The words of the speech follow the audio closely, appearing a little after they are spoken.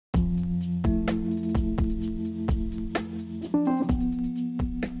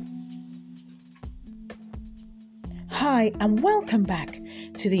Hi, and welcome back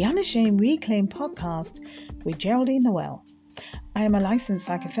to the Unashamed Reclaim podcast with Geraldine Noel. I am a licensed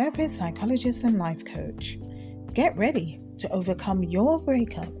psychotherapist, psychologist, and life coach. Get ready to overcome your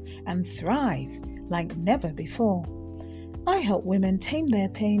breakup and thrive like never before. I help women tame their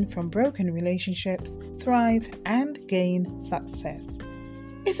pain from broken relationships, thrive, and gain success.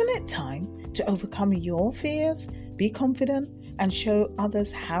 Isn't it time to overcome your fears, be confident, and show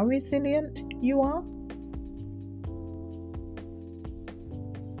others how resilient you are?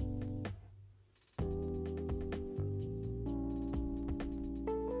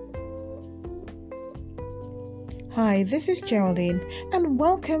 Hi, this is Geraldine, and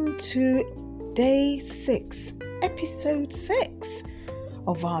welcome to day 6, episode 6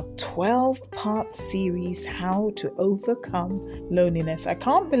 of our 12-part series, How to Overcome Loneliness. I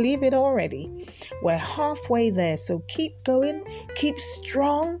can't believe it already. We're halfway there, so keep going, keep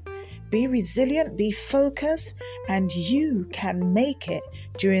strong, be resilient, be focused, and you can make it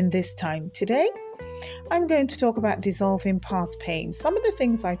during this time. Today, I'm going to talk about dissolving past pain. Some of the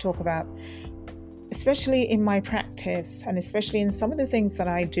things I talk about, especially in my practice and especially in some of the things that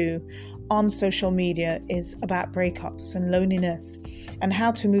I do on social media, is about breakups and loneliness and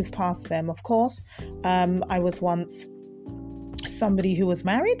how to move past them. Of course, I was once somebody who was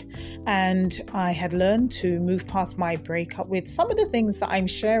married, and I had learned to move past my breakup with some of the things that I'm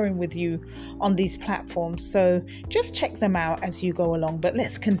sharing with you on these platforms. So just check them out as you go along. But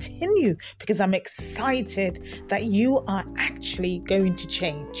let's continue, because I'm excited that you are actually going to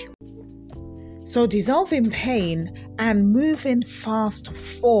change. So dissolving pain and moving fast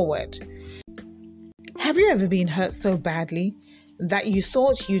forward. Have you ever been hurt so badly that you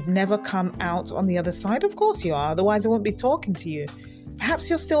thought you'd never come out on the other side? Of course you are, otherwise I won't be talking to you. Perhaps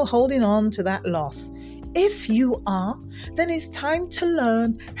you're still holding on to that loss. If you are, then it's time to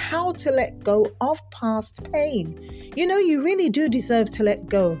learn how to let go of past pain. You know, you really do deserve to let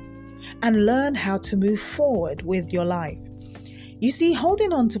go and learn how to move forward with your life. You see,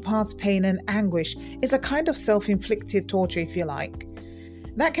 holding on to past pain and anguish is a kind of self-inflicted torture, if you like,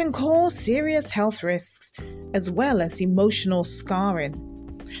 that can cause serious health risks as well as emotional scarring.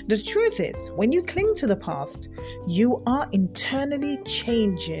 The truth is, when you cling to the past, you are internally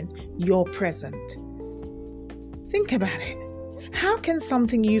changing your present. Think about it. How can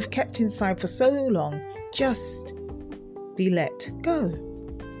something you've kept inside for so long just be let go?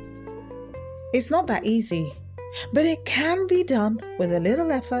 It's not that easy. But it can be done with a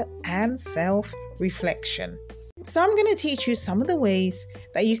little effort and self-reflection. So I'm going to teach you some of the ways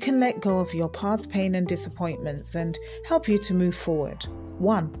that you can let go of your past pain and disappointments and help you to move forward.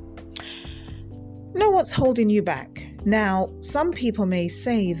 1. Know what's holding you back. Now, some people may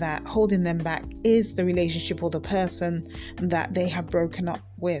say that holding them back is the relationship or the person that they have broken up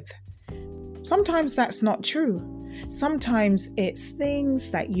with. Sometimes that's not true. Sometimes it's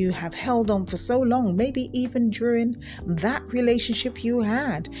things that you have held on for so long, maybe even during that relationship you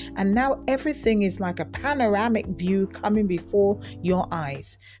had, and now everything is like a panoramic view coming before your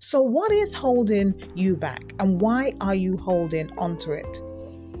eyes. So what is holding you back, and why are you holding onto it?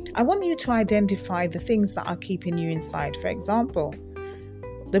 I want you to identify the things that are keeping you inside. For example,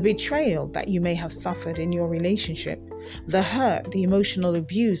 the betrayal that you may have suffered in your relationship, the hurt, the emotional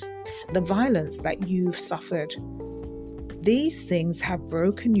abuse, the violence that you've suffered. These things have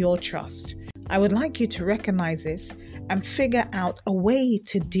broken your trust. I would like you to recognize this and figure out a way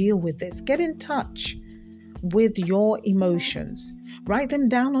to deal with this. Get in touch with your emotions. Write them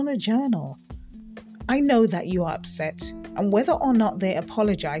down on a journal. I know that you are upset, and whether or not they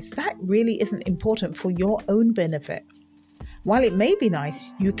apologize, that really isn't important for your own benefit. While it may be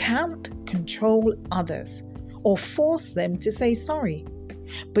nice, you can't control others or force them to say sorry,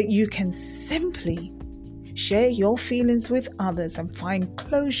 but you can simply share your feelings with others and find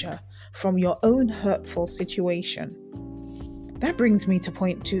closure from your own hurtful situation. That brings me to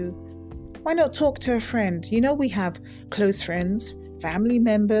point 2. Why not talk to a friend? You know, we have close friends, family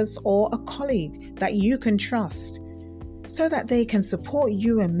members, or a colleague that you can trust, so that they can support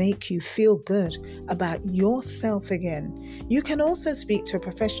you and make you feel good about yourself again. You can also speak to a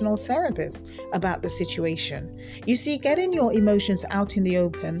professional therapist about the situation. You see, getting your emotions out in the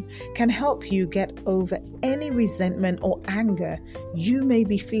open can help you get over any resentment or anger you may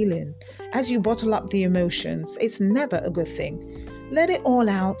be feeling. As you bottle up the emotions, it's never a good thing. Let it all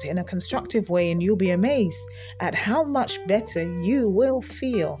out in a constructive way, and you'll be amazed at how much better you will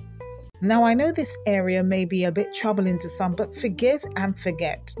feel. Now, I know this area may be a bit troubling to some, but forgive and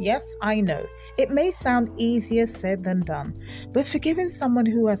forget. Yes, I know. It may sound easier said than done, but forgiving someone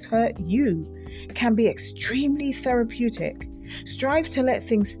who has hurt you can be extremely therapeutic. Strive to let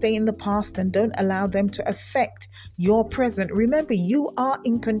things stay in the past and don't allow them to affect your present. Remember, you are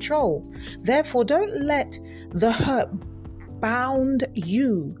in control. Therefore, don't let the hurt bound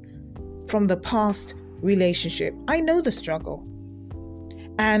you from the past relationship. I know the struggle,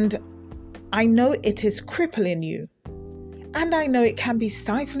 and I know it is crippling you, and I know it can be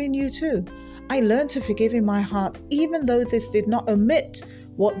stifling you too. I learned to forgive in my heart, even though this did not omit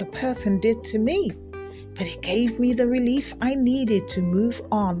what the person did to me, but it gave me the relief I needed to move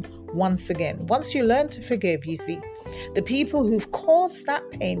on once again. Once you learn to forgive, you see, the people who've caused that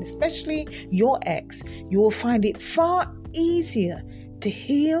pain, especially your ex, you will find it far easier to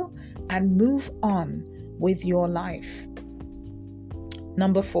heal and move on with your life.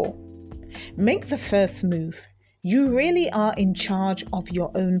 Number 4, make the first move. You really are in charge of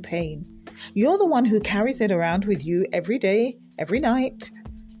your own pain. You're the one who carries it around with you every day, every night.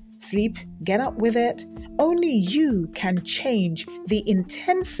 Sleep, get up with it. Only you can change the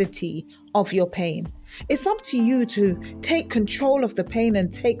intensity of your pain. It's up to you to take control of the pain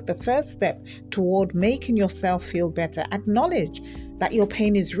and take the first step toward making yourself feel better. Acknowledge that your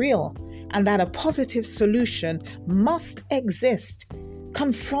pain is real and that a positive solution must exist.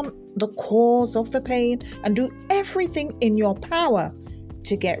 Confront the cause of the pain and do everything in your power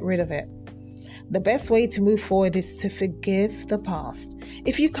to get rid of it. The best way to move forward is to forgive the past.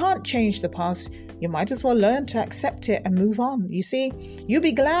 If you can't change the past, you might as well learn to accept it and move on. You see, you'll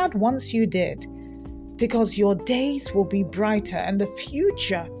be glad once you did, because your days will be brighter and the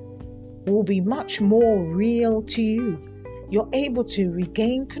future will be much more real to you. You're able to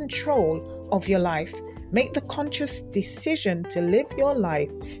regain control of your life. Make the conscious decision to live your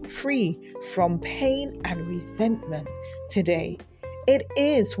life free from pain and resentment today. It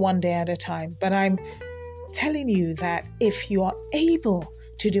is one day at a time, but I'm telling you that if you are able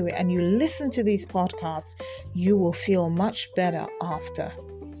to do it and you listen to these podcasts, you will feel much better after.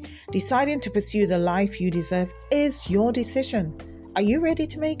 Deciding to pursue the life you deserve is your decision. Are you ready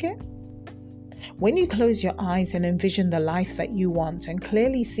to make it? When you close your eyes and envision the life that you want and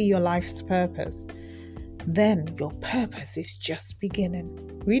clearly see your life's purpose, then your purpose is just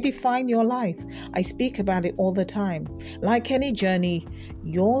beginning. Redefine your life. I speak about it all the time. Like any journey,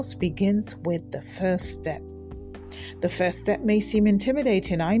 yours begins with the first step. The first step may seem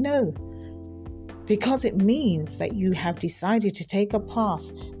intimidating, I know, because it means that you have decided to take a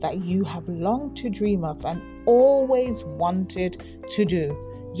path that you have longed to dream of and always wanted to do.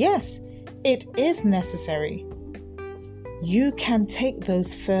 Yes, it is necessary. You can take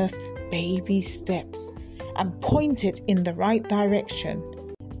those first baby steps and point it in the right direction.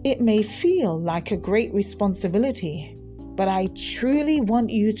 It may feel like a great responsibility, but I truly want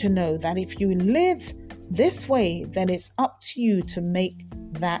you to know that if you live this way, then it's up to you to make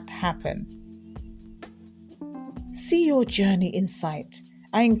that happen. See your journey in sight.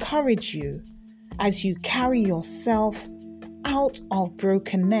 I encourage you as you carry yourself out of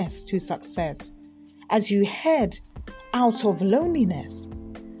brokenness to success, as you head out of loneliness.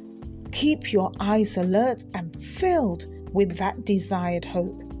 Keep your eyes alert and filled with that desired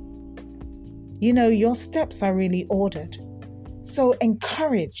hope. You know, your steps are really ordered. So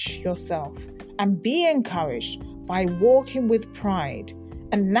encourage yourself and be encouraged by walking with pride.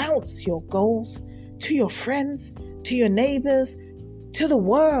 Announce your goals to your friends, to your neighbors, to the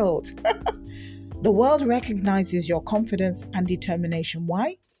world. The world recognizes your confidence and determination.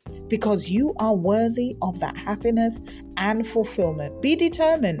 Why? Because you are worthy of that happiness and fulfillment. Be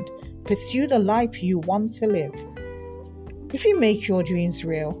determined. Pursue the life you want to live. If you make your dreams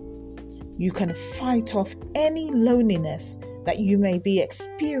real, you can fight off any loneliness that you may be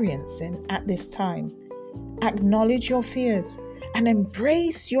experiencing at this time. Acknowledge your fears and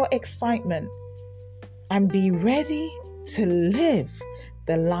embrace your excitement, and be ready to live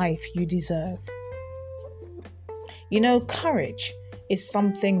the life you deserve. You know, courage is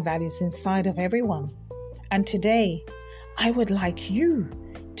something that is inside of everyone. And today, I would like you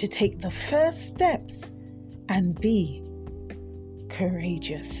to take the first steps and be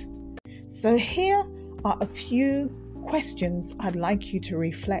courageous. So here are a few questions I'd like you to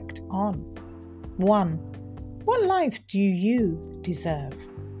reflect on. 1. What life do you deserve?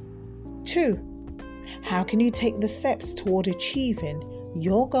 2. How can you take the steps toward achieving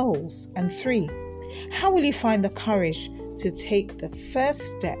your goals? And 3. How will you find the courage to take the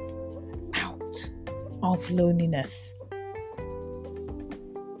first step out of loneliness?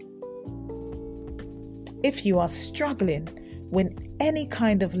 If you are struggling with any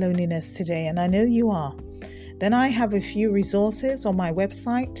kind of loneliness today, and I know you are, then I have a few resources on my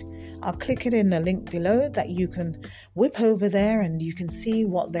website. I'll click it in the link below that you can whip over there and you can see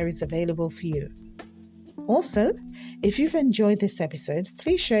what there is available for you. Also, if you've enjoyed this episode,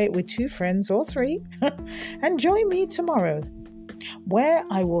 please share it with 2 friends or 3 and join me tomorrow where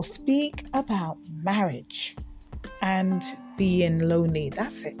I will speak about marriage and being lonely.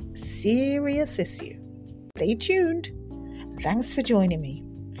 That's a serious issue. Stay tuned. Thanks for joining me.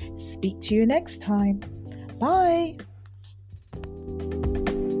 Speak to you next time. Bye.